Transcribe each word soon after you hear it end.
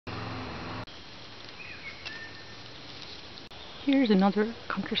Here's another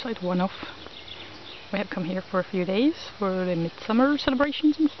countryside one-off. We have come here for a few days for the Midsummer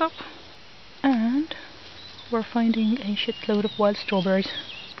celebrations and stuff. And we're finding a shitload of wild strawberries.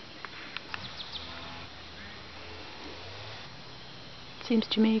 It seems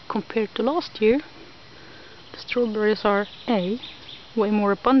to me, compared to last year, the strawberries are A, way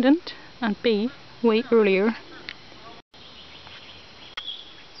more abundant, and B, way earlier.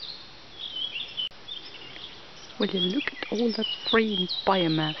 Will you look at all that green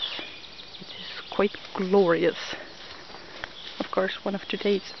biomass? It is quite glorious. Of course, one of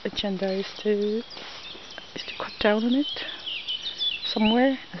today's agenda is to cut down on it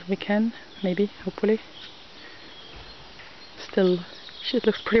somewhere as we can, maybe, hopefully. Still, shit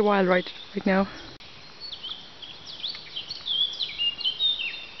looks pretty wild right now.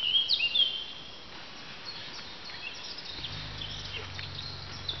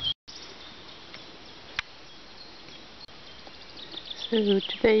 So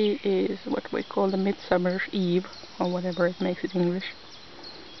today is what we call the Midsummer Eve, or whatever it makes it English.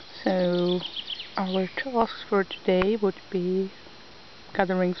 So our task for today would be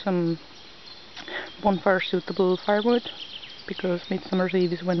gathering some bonfire suitable firewood, because Midsummer's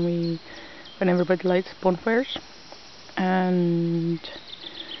Eve is when everybody lights bonfires, and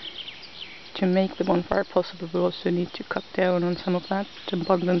to make the bonfire possible we also need to cut down on some of that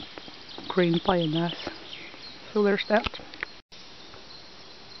abundant green biomass. So there's that.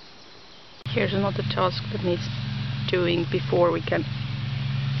 Here's another task that needs doing before we can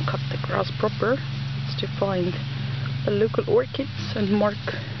cut the grass proper. It's to find the local orchids and mark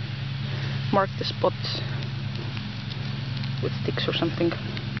the spots with sticks or something.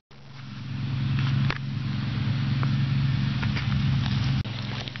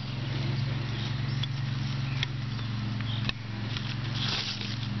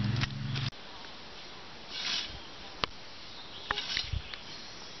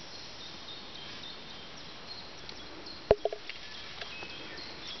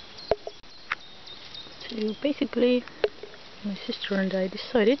 So basically, my sister and I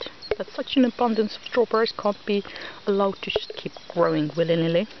decided that such an abundance of strawberries can't be allowed to just keep growing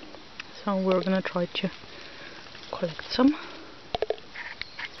willy-nilly. So we're gonna try to collect some.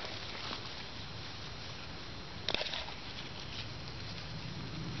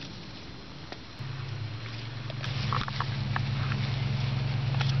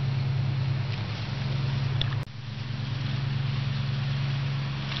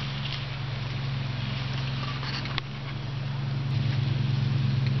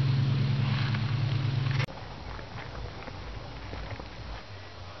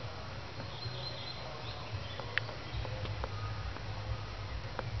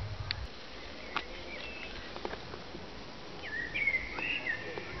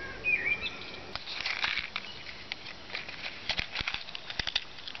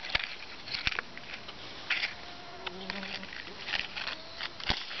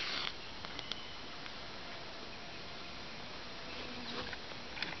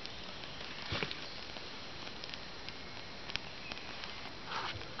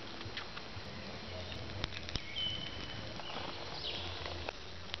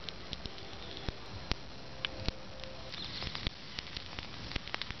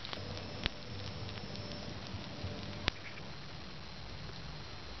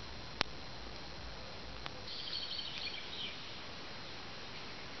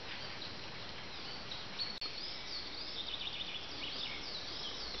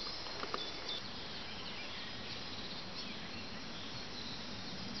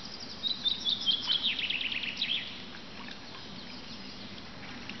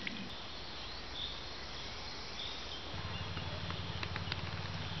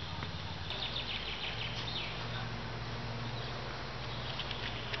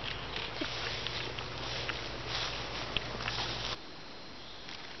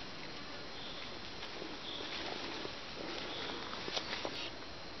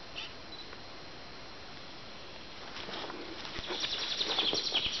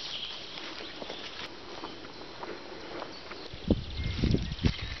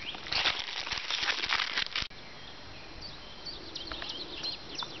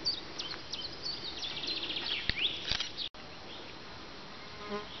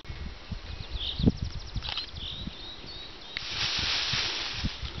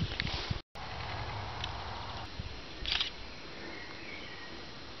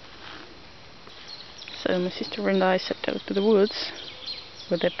 So my sister and I set out to the woods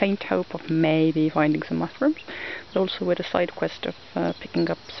with the faint hope of maybe finding some mushrooms, but also with a side quest of picking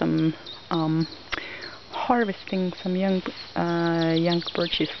up some, harvesting some young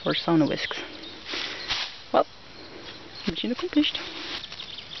birches for sauna whisks. Well, Mission accomplished.